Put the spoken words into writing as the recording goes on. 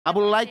I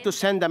would like to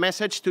send a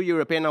message to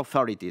European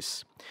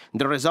authorities.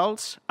 The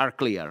results are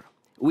clear.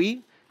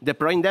 We, the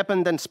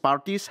pro-independence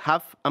parties,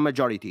 have a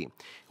majority.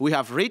 We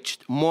have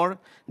reached more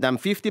than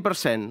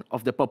 50%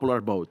 of the popular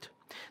vote.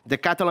 The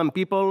Catalan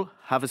people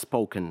have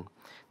spoken.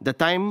 The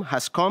time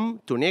has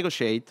come to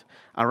negotiate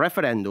a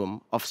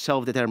referendum of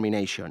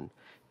self-determination.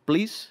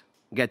 Please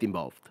get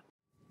involved.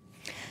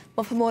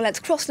 Well, for more, let's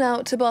cross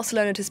now to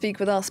Barcelona to speak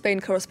with our Spain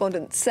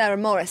correspondent, Sarah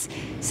Morris.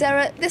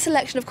 Sarah, this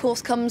election, of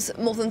course, comes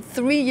more than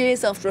 3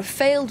 years after a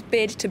failed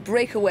bid to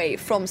break away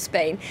from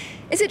Spain.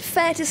 Is it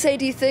fair to say,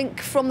 do you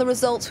think, from the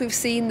results we've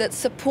seen, that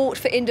support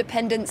for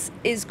independence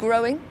is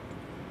growing?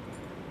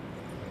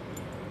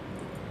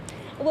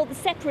 Well, the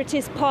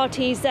separatist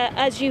parties,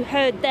 as you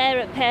heard there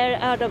at Per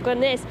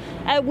Aragonés,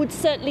 would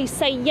certainly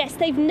say yes.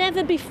 They've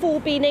never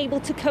before been able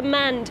to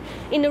command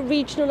in a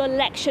regional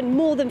election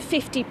more than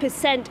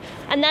 50%.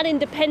 And that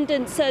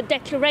independence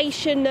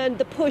declaration and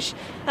the push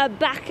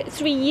back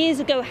 3 years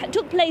ago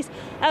took place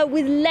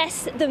with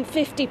less than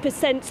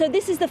 50%. So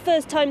this is the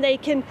first time they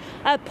can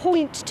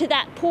point to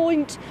that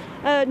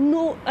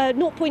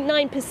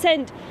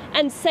 0.9%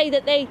 and say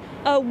that they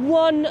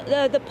won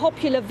the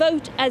popular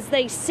vote as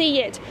they see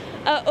it.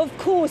 Of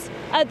course,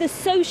 the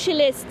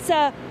Socialists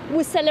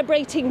were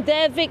celebrating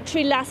their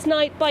victory last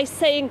night by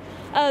saying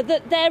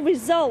that their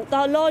result,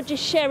 the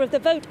largest share of the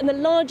vote and the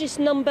largest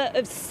number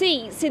of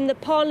seats in the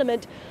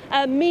parliament,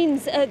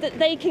 means that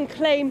they can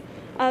claim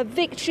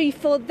victory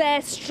for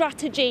their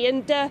strategy.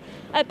 And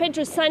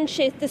Pedro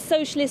Sánchez, the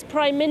Socialist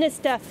Prime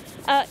Minister,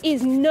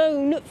 is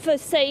known for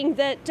saying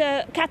that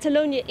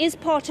Catalonia is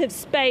part of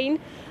Spain,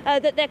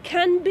 that there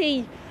can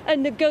be a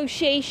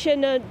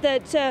negotiation,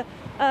 that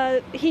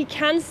he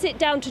can sit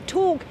down to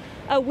talk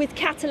with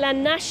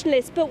Catalan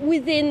nationalists, but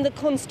within the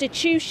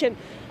constitution.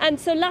 And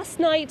so last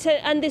night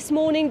and this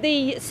morning,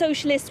 the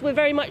Socialists were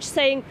very much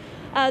saying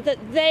that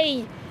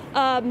they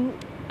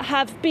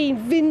have been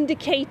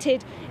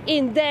vindicated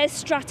in their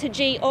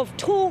strategy of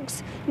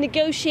talks,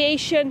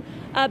 negotiation,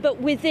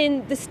 but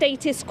within the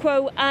status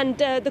quo and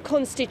the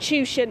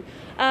constitution.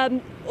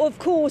 Of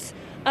course,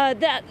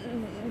 that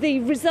the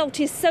result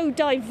is so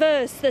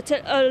diverse that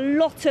a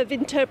lot of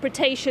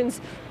interpretations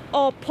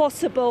are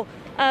possible,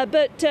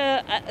 but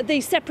the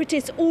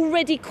separatists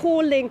already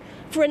calling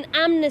for an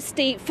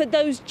amnesty for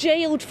those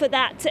jailed for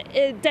that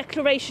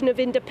declaration of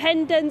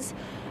independence,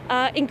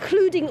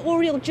 including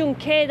Oriol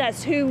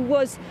Junqueras, who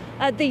was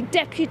the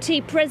deputy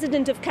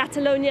president of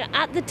Catalonia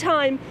at the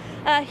time.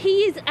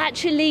 He is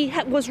actually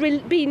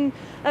been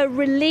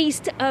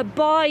released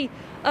by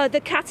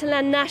the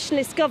Catalan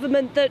nationalist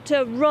government that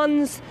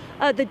runs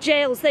the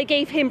jails. They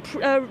gave him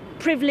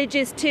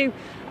privileges to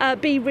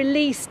be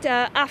released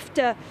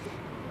after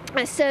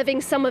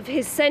serving some of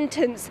his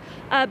sentence,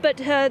 but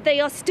they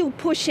are still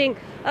pushing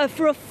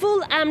for a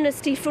full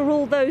amnesty for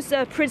all those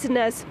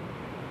prisoners.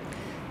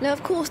 Now,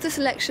 of course, this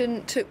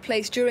election took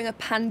place during a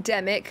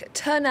pandemic.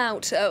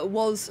 Turnout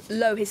was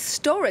low,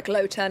 historic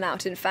low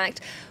turnout, in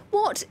fact.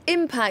 What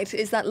impact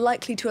is that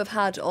likely to have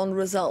had on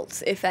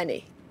results, if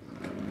any?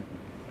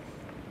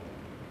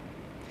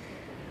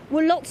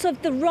 Well, lots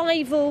of the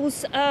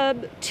rivals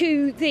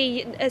to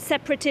the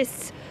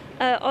separatists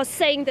are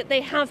saying that they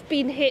have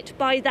been hit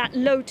by that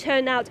low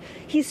turnout,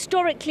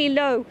 historically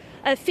low,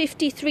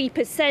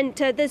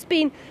 53%. There's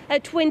been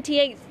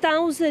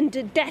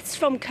 28,000 deaths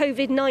from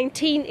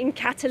COVID-19 in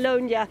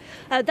Catalonia.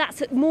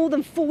 That's more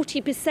than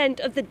 40%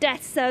 of the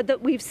deaths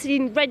that we've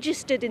seen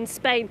registered in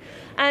Spain.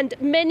 And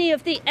many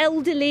of the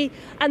elderly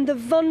and the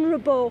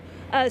vulnerable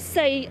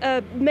say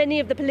many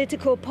of the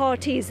political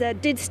parties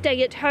did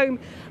stay at home.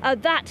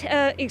 That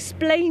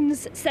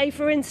explains, say,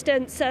 for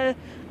instance,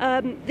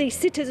 the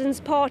Citizens'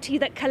 Party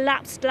that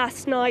collapsed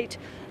last night,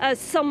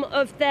 some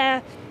of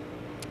their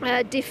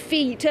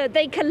defeat.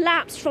 They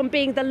collapsed from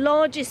being the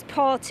largest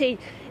party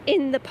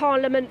in the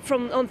parliament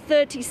on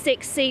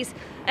 36 seats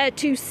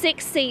to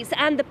 6 seats.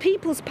 And the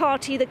People's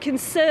Party, the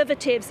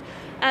Conservatives,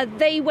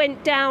 they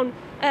went down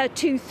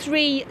to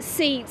 3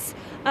 seats,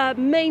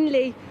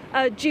 mainly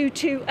due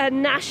to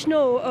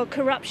national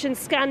corruption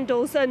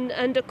scandals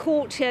and a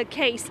court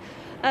case.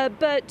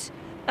 But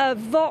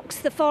Vox,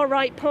 the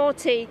far-right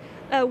party,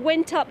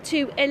 went up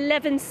to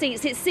 11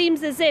 seats. It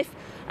seems as if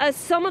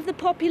some of the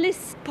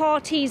populist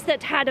parties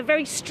that had a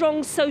very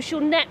strong social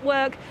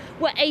network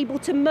were able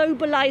to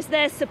mobilise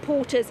their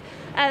supporters.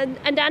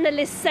 And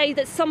analysts say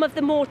that some of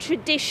the more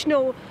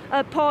traditional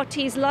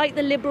parties, like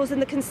the Liberals and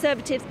the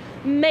Conservatives,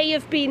 may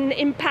have been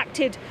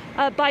impacted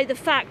by the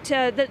fact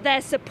that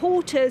their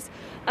supporters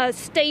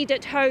stayed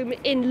at home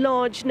in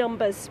large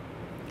numbers.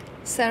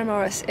 Sarah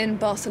Morris in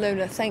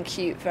Barcelona, thank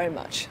you very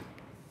much.